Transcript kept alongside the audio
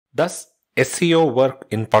Does SEO work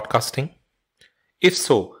in podcasting? If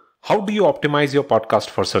so, how do you optimize your podcast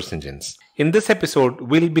for search engines? In this episode,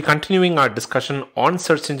 we'll be continuing our discussion on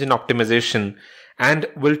search engine optimization, and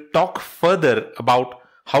we'll talk further about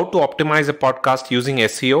how to optimize a podcast using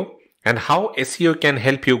SEO and how SEO can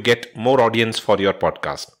help you get more audience for your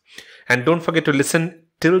podcast. And don't forget to listen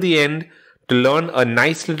till the end to learn a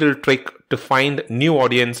nice little trick to find new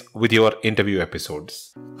audience with your interview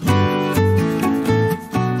episodes.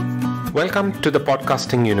 Welcome to the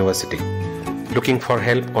Podcasting University. Looking for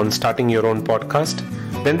help on starting your own podcast?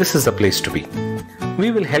 Then this is the place to be.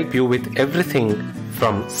 We will help you with everything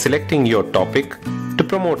from selecting your topic to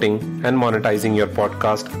promoting and monetizing your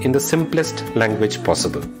podcast in the simplest language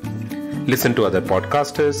possible. Listen to other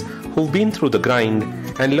podcasters who've been through the grind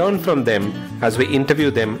and learn from them as we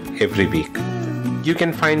interview them every week. You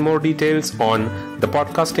can find more details on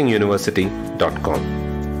thepodcastinguniversity.com.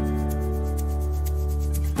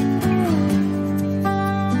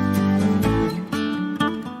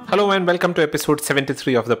 Hello and welcome to episode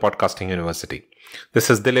 73 of the Podcasting University. This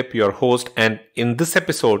is Dilip, your host, and in this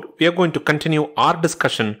episode, we are going to continue our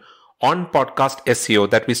discussion on podcast SEO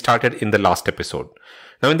that we started in the last episode.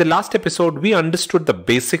 Now, in the last episode, we understood the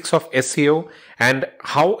basics of SEO and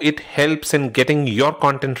how it helps in getting your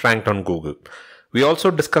content ranked on Google. We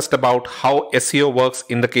also discussed about how SEO works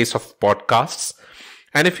in the case of podcasts.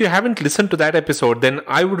 And if you haven't listened to that episode, then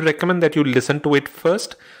I would recommend that you listen to it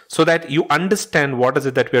first so that you understand what is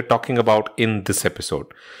it that we are talking about in this episode.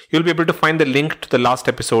 You'll be able to find the link to the last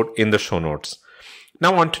episode in the show notes.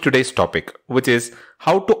 Now on to today's topic, which is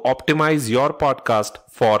how to optimize your podcast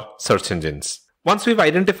for search engines. Once we've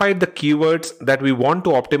identified the keywords that we want to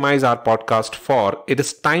optimize our podcast for, it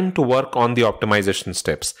is time to work on the optimization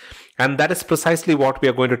steps. And that is precisely what we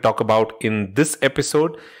are going to talk about in this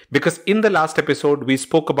episode, because in the last episode, we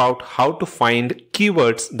spoke about how to find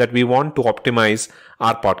keywords that we want to optimize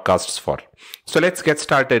our podcasts for. So let's get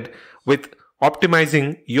started with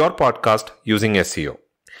optimizing your podcast using SEO.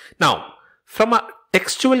 Now, from a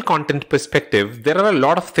textual content perspective, there are a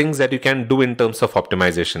lot of things that you can do in terms of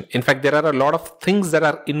optimization. In fact, there are a lot of things that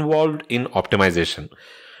are involved in optimization.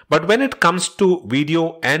 But when it comes to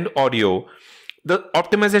video and audio, the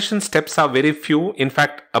optimization steps are very few, in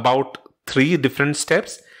fact, about 3 different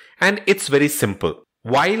steps, and it's very simple.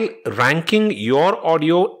 While ranking your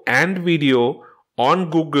audio and video on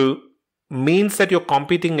Google means that you're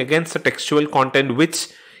competing against the textual content, which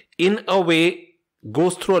in a way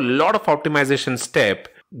goes through a lot of optimization step,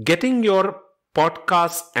 getting your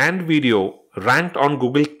podcast and video ranked on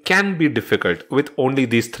Google can be difficult with only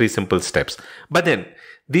these 3 simple steps. But then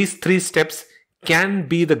these 3 steps can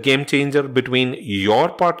be the game changer between your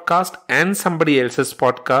podcast and somebody else's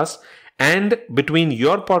podcast, and between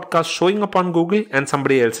your podcast showing up on Google and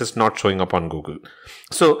somebody else's not showing up on Google.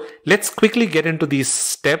 So let's quickly get into these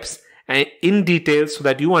steps in detail so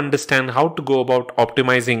that you understand how to go about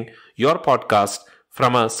optimizing your podcast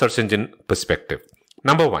from a search engine perspective.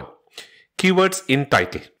 Number 1, keywords in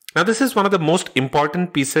title. Now, this is one of the most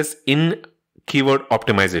important pieces in keyword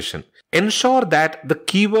optimization. Ensure that the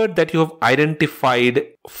keyword that you have identified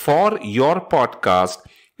for your podcast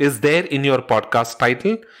is there in your podcast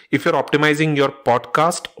title if you're optimizing your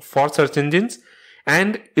podcast for search engines,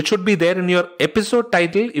 and it should be there in your episode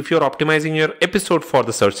title if you're optimizing your episode for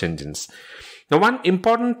the search engines. Now, one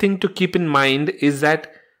important thing to keep in mind is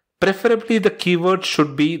that preferably the keyword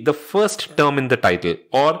should be the first term in the title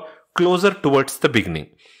or closer towards the beginning.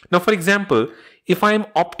 Now, for example, if I'm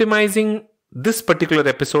optimizing this particular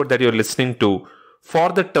episode that you're listening to for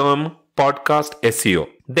the term podcast SEO,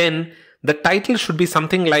 then the title should be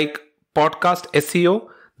something like podcast SEO,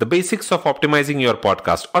 the basics of optimizing your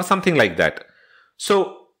podcast, or something like that.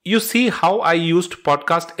 So you see how I used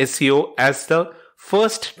podcast SEO as the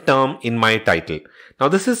first term in my title. Now,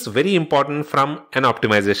 this is very important from an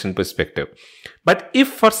optimization perspective. But if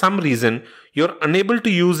for some reason you're unable to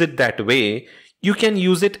use it that way, you can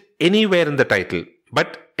use it anywhere in the title.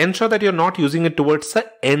 But ensure that you're not using it towards the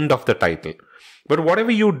end of the title. But whatever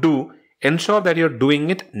you do, ensure that you're doing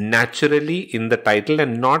it naturally in the title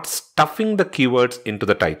and not stuffing the keywords into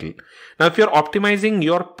the title. Now, if you're optimizing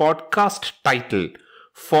your podcast title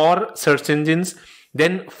for search engines,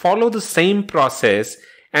 then follow the same process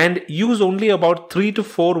and use only about 3 to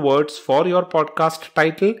 4 words for your podcast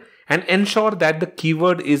title and ensure that the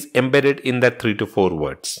keyword is embedded in that 3 to 4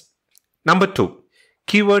 words. Number 2.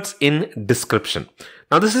 Keywords in description.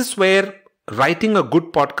 Now, this is where writing a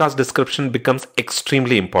good podcast description becomes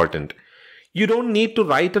extremely important. You don't need to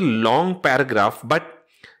write a long paragraph, but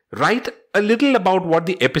write a little about what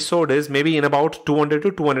the episode is, maybe in about 200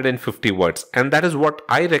 to 250 words. And that is what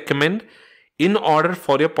I recommend in order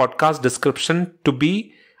for your podcast description to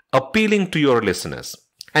be appealing to your listeners.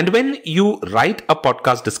 And when you write a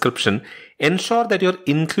podcast description, ensure that you're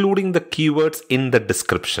including the keywords in the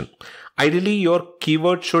description. Ideally, your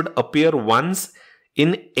keyword should appear once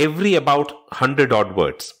in every about 100 odd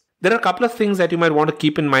words. There are a couple of things that you might want to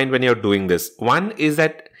keep in mind when you're doing this. One is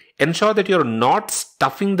that ensure that you're not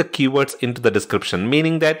stuffing the keywords into the description,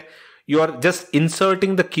 meaning that you are just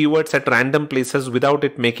inserting the keywords at random places without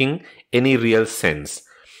it making any real sense.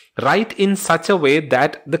 Write in such a way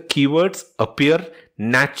that the keywords appear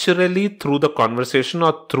naturally through the conversation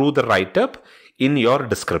or through the write-up in your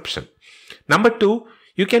description. Number two,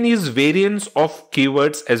 you can use variants of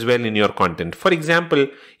keywords as well in your content. For example,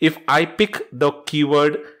 if I pick the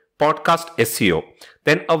keyword podcast SEO,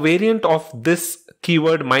 then a variant of this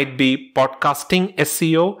keyword might be podcasting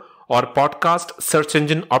SEO or podcast search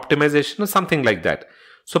engine optimization or something like that.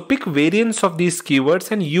 So pick variants of these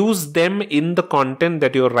keywords and use them in the content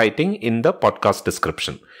that you're writing in the podcast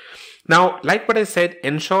description. Now, like what I said,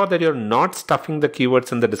 ensure that you're not stuffing the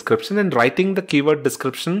keywords in the description and writing the keyword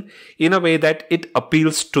description in a way that it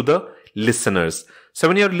appeals to the listeners. So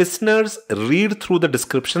when your listeners read through the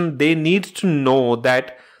description, they need to know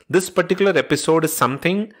that this particular episode is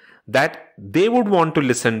something that they would want to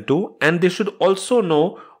listen to, and they should also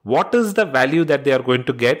know what is the value that they are going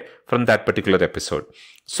to get from that particular episode.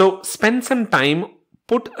 So spend some time,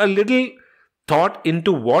 put a little thought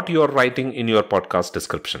into what you're writing in your podcast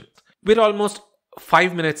description. We're almost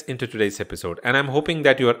 5 minutes into today's episode, and I'm hoping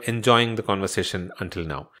that you are enjoying the conversation until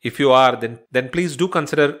now. If you are, then please do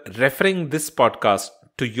consider referring this podcast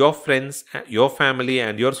to your friends, your family,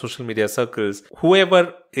 and your social media circles.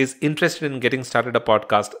 Whoever is interested in getting started a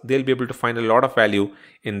podcast, they'll be able to find a lot of value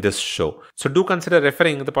in this show. So do consider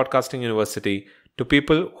referring the Podcasting University to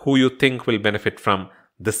people who you think will benefit from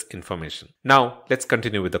this information. Now, let's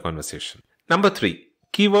continue with the conversation. Number 3,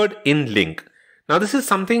 keyword in link. Now, this is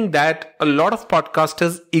something that a lot of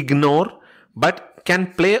podcasters ignore, but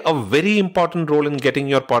can play a very important role in getting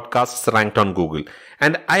your podcasts ranked on Google.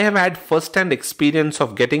 And I have had first-hand experience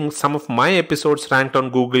of getting some of my episodes ranked on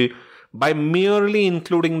Google by merely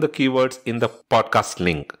including the keywords in the podcast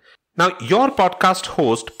link. Now, your podcast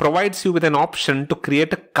host provides you with an option to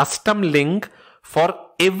create a custom link for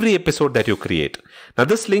every episode that you create. Now,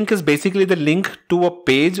 this link is basically the link to a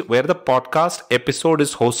page where the podcast episode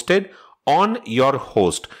is hosted on your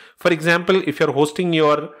host. For example, if you're hosting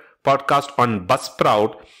your podcast on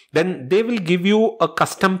Buzzsprout, then they will give you a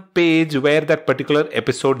custom page where that particular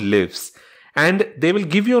episode lives, and they will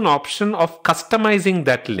give you an option of customizing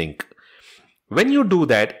that link. When you do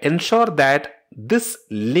that, ensure that this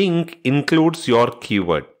link includes your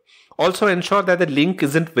keyword. Also ensure that the link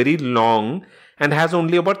isn't very long and has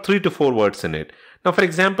only about 3 to 4 words in it. Now, for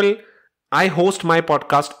example, I host my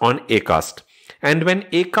podcast on Acast. And when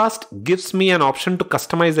Acast gives me an option to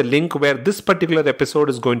customize a link where this particular episode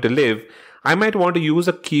is going to live, I might want to use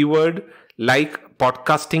a keyword like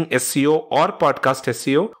podcasting SEO or podcast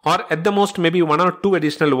SEO, or at the most maybe 1 or 2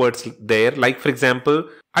 additional words there. Like, for example,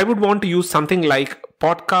 I would want to use something like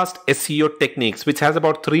podcast SEO techniques, which has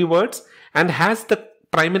about 3 words and has the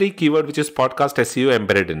primary keyword, which is podcast SEO,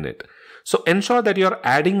 embedded in it. So ensure that you're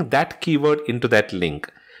adding that keyword into that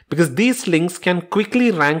link, because these links can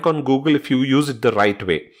quickly rank on Google if you use it the right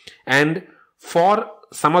way. And for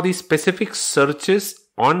some of these specific searches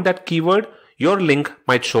on that keyword, your link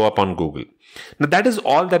might show up on Google. Now, that is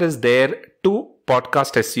all that is there to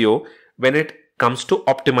podcast SEO when it comes to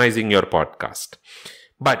optimizing your podcast.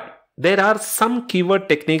 But there are some keyword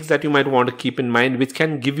techniques that you might want to keep in mind, which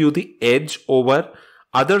can give you the edge over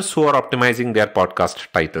others who are optimizing their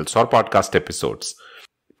podcast titles or podcast episodes.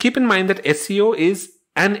 Keep in mind that SEO is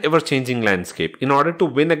an ever-changing landscape. In order to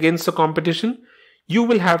win against the competition, you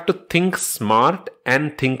will have to think smart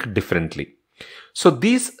and think differently. So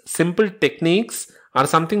these simple techniques are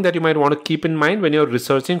something that you might want to keep in mind when you're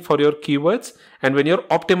researching for your keywords and when you're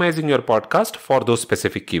optimizing your podcast for those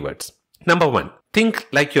specific keywords. Number 1, think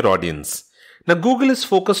like your audience. Now, Google is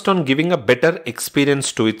focused on giving a better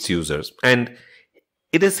experience to its users, and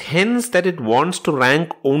it is hence that it wants to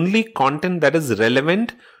rank only content that is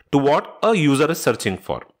relevant to what a user is searching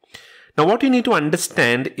for. Now, what you need to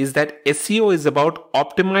understand is that SEO is about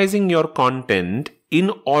optimizing your content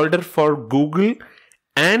in order for Google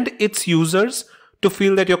and its users to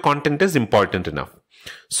feel that your content is important enough.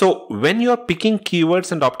 So when you're picking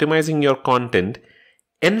keywords and optimizing your content,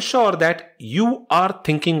 ensure that you are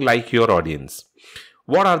thinking like your audience.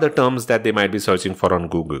 What are the terms that they might be searching for on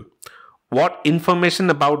Google? What information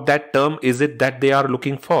about that term is it that they are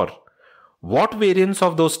looking for? What variants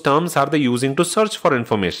of those terms are they using to search for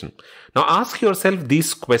information? Now ask yourself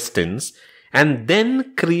these questions and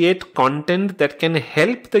then create content that can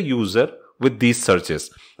help the user with these searches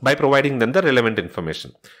by providing them the relevant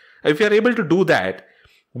information. If you are able to do that,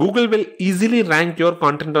 Google will easily rank your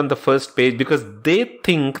content on the first page because they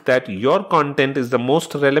think that your content is the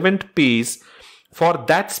most relevant piece for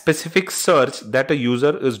that specific search that a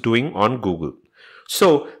user is doing on Google.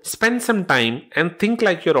 So spend some time and think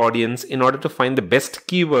like your audience in order to find the best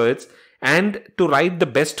keywords and to write the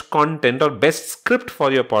best content or best script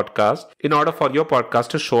for your podcast in order for your podcast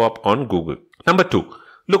to show up on Google. Number 2,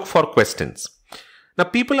 look for questions. Now,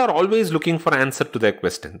 people are always looking for answer to their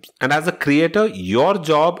questions. And as a creator, your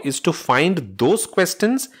job is to find those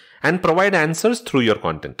questions and provide answers through your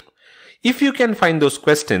content. If you can find those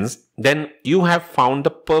questions, then you have found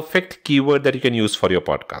the perfect keyword that you can use for your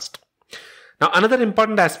podcast. Now, another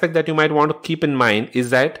important aspect that you might want to keep in mind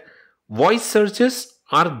is that voice searches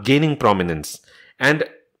are gaining prominence. And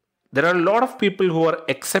there are a lot of people who are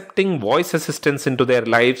accepting voice assistants into their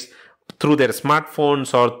lives through their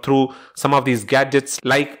smartphones or through some of these gadgets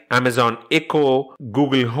like Amazon Echo,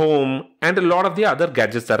 Google Home, and a lot of the other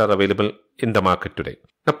gadgets that are available in the market today.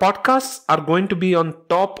 Now, podcasts are going to be on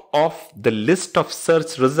top of the list of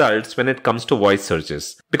search results when it comes to voice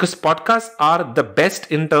searches because podcasts are the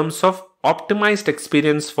best in terms of optimized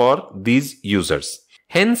experience for these users.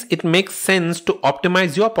 Hence, it makes sense to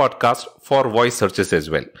optimize your podcast for voice searches as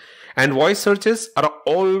well. And voice searches are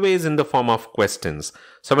always in the form of questions.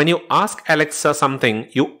 So when you ask Alexa something,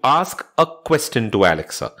 you ask a question to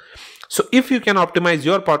Alexa. So if you can optimize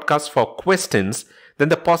your podcast for questions, then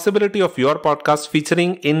the possibility of your podcast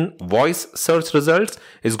featuring in voice search results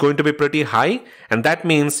is going to be pretty high. And that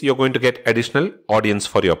means you're going to get additional audience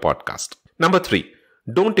for your podcast. Number 3,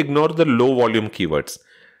 don't ignore the low volume keywords.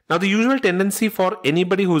 Now, the usual tendency for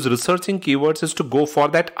anybody who's researching keywords is to go for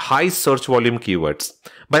that high search volume keywords.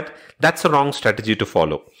 But that's a wrong strategy to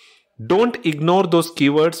follow. Don't ignore those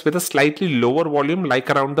keywords with a slightly lower volume, like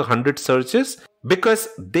around the 100 searches, because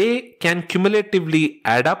they can cumulatively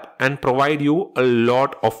add up and provide you a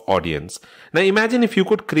lot of audience. Now, imagine if you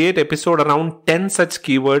could create episode around 10 such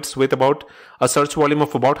keywords with about a search volume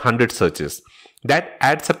of about 100 searches. That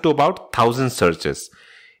adds up to about 1000 searches.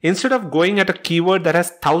 Instead of going at a keyword that has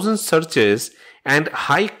 1000 searches and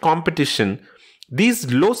high competition,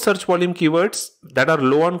 these low search volume keywords that are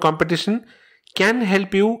low on competition can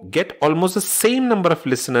help you get almost the same number of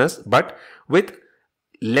listeners, but with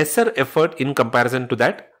lesser effort in comparison to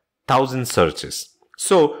that 1000 searches.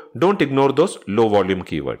 So don't ignore those low volume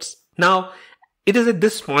keywords. Now, it is at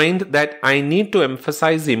this point that I need to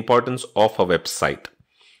emphasize the importance of a website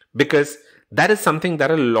because that is something that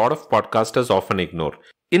a lot of podcasters often ignore.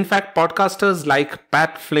 In fact, podcasters like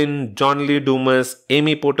Pat Flynn, John Lee Dumas,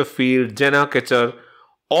 Amy Porterfield, Jenna Ketcher,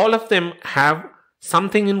 all of them have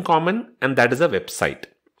something in common, and that is a website.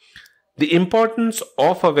 The importance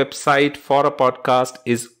of a website for a podcast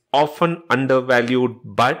is often undervalued,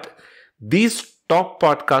 but these top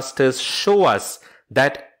podcasters show us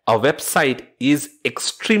that a website is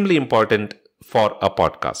extremely important for a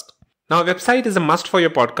podcast. Now, a website is a must for your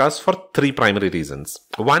podcast for 3 primary reasons.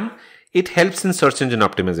 1, it helps in search engine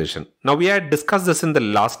optimization. Now, we had discussed this in the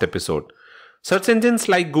last episode. Search engines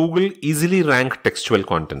like Google easily rank textual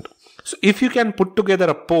content. So if you can put together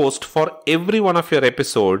a post for every one of your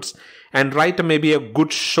episodes and write maybe a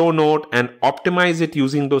good show note and optimize it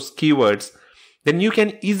using those keywords, then you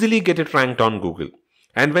can easily get it ranked on Google.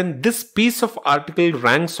 And when this piece of article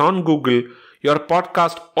ranks on Google, your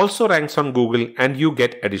podcast also ranks on Google and you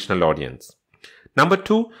get additional audience. Number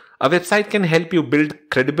 2, a website can help you build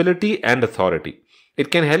credibility and authority.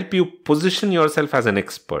 It can help you position yourself as an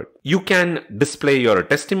expert. You can display your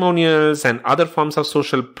testimonials and other forms of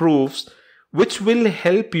social proofs, which will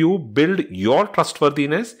help you build your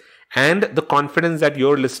trustworthiness and the confidence that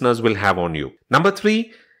your listeners will have on you. Number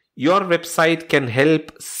 3, your website can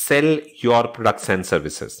help sell your products and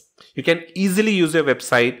services. You can easily use your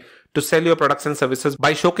website to sell your products and services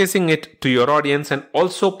by showcasing it to your audience and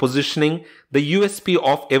also positioning the USP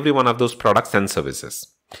of every one of those products and services.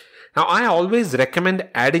 Now, I always recommend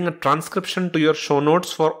adding a transcription to your show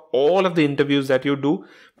notes for all of the interviews that you do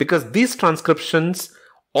because these transcriptions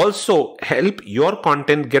also help your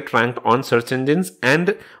content get ranked on search engines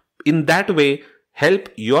and in that way help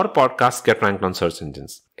your podcast get ranked on search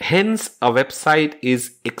engines. Hence, a website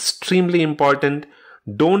is extremely important.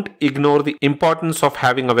 Don't ignore the importance of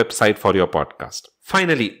having a website for your podcast.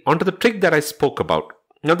 Finally, onto the trick that I spoke about.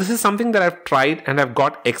 Now, this is something that I've tried and I've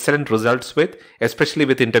got excellent results with, especially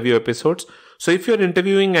with interview episodes. So if you're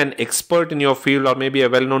interviewing an expert in your field or maybe a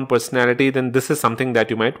well-known personality, then this is something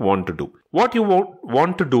that you might want to do. What you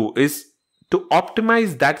want to do is to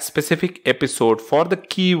optimize that specific episode for the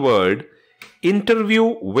keyword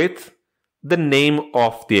interview with the name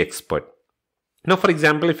of the expert. Now, for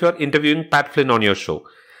example, if you're interviewing Pat Flynn on your show,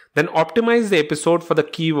 then optimize the episode for the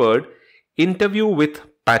keyword interview with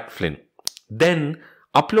Pat Flynn. Then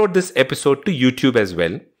upload this episode to YouTube as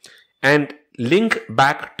well and link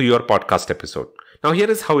back to your podcast episode. Now, here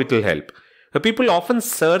is how it will help. People often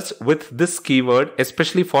search with this keyword,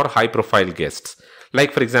 especially for high profile guests,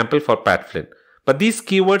 like for example for Pat Flynn. But these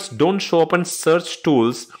keywords don't show up in search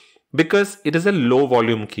tools because it is a low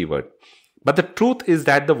volume keyword. But the truth is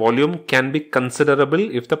that the volume can be considerable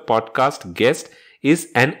if the podcast guest is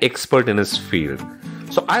an expert in his field.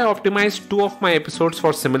 So I optimized 2 of my episodes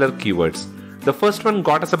for similar keywords. The first one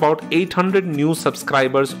got us about 800 new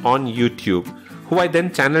subscribers on YouTube, who I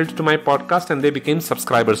then channeled to my podcast and they became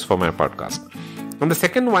subscribers for my podcast. And the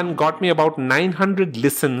second one got me about 900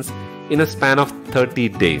 listens in a span of 30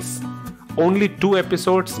 days. Only 2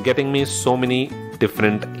 episodes getting me so many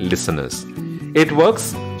different listeners. It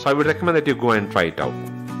works, so I would recommend that you go and try it out.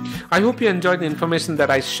 I hope you enjoyed the information that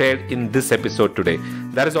I shared in this episode today.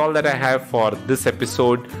 That is all that I have for this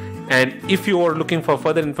episode. And if you are looking for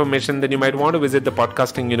further information, then you might want to visit the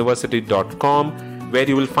podcastinguniversity.com, where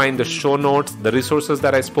you will find the show notes, the resources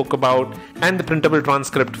that I spoke about, and the printable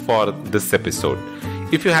transcript for this episode.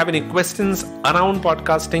 If you have any questions around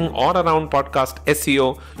podcasting or around podcast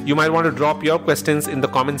SEO, you might want to drop your questions in the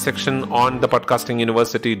comment section on the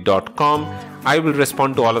podcastinguniversity.com. I will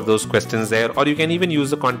respond to all of those questions there, or you can even use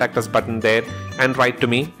the contact us button there and write to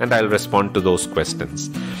me and I'll respond to those questions.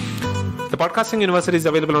 The Podcasting University is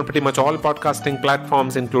available on pretty much all podcasting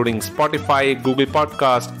platforms, including Spotify, Google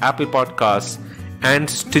Podcast, Apple Podcasts, and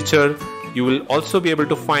Stitcher. You will also be able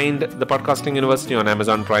to find the Podcasting University on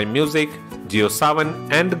Amazon Prime Music, JioSaavn,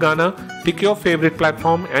 and Gaana. Pick your favorite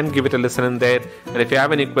platform and give it a listen in there. And if you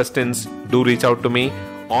have any questions, do reach out to me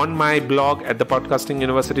on my blog at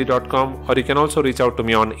thepodcastinguniversity.com, or you can also reach out to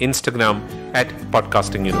me on Instagram at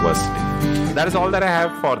Podcasting University. That is all that I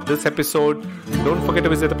have for this episode. Don't forget to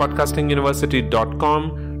visit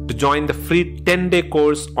thepodcastinguniversity.com to join the free 10-day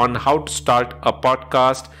course on how to start a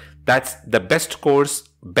podcast. That's the best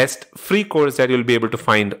free course that you'll be able to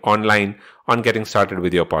find online on getting started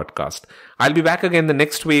with your podcast. I'll be back again the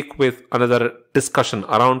next week with another discussion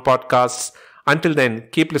around podcasts. Until then,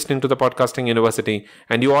 keep listening to the Podcasting University,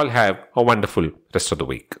 and you all have a wonderful rest of the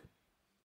week.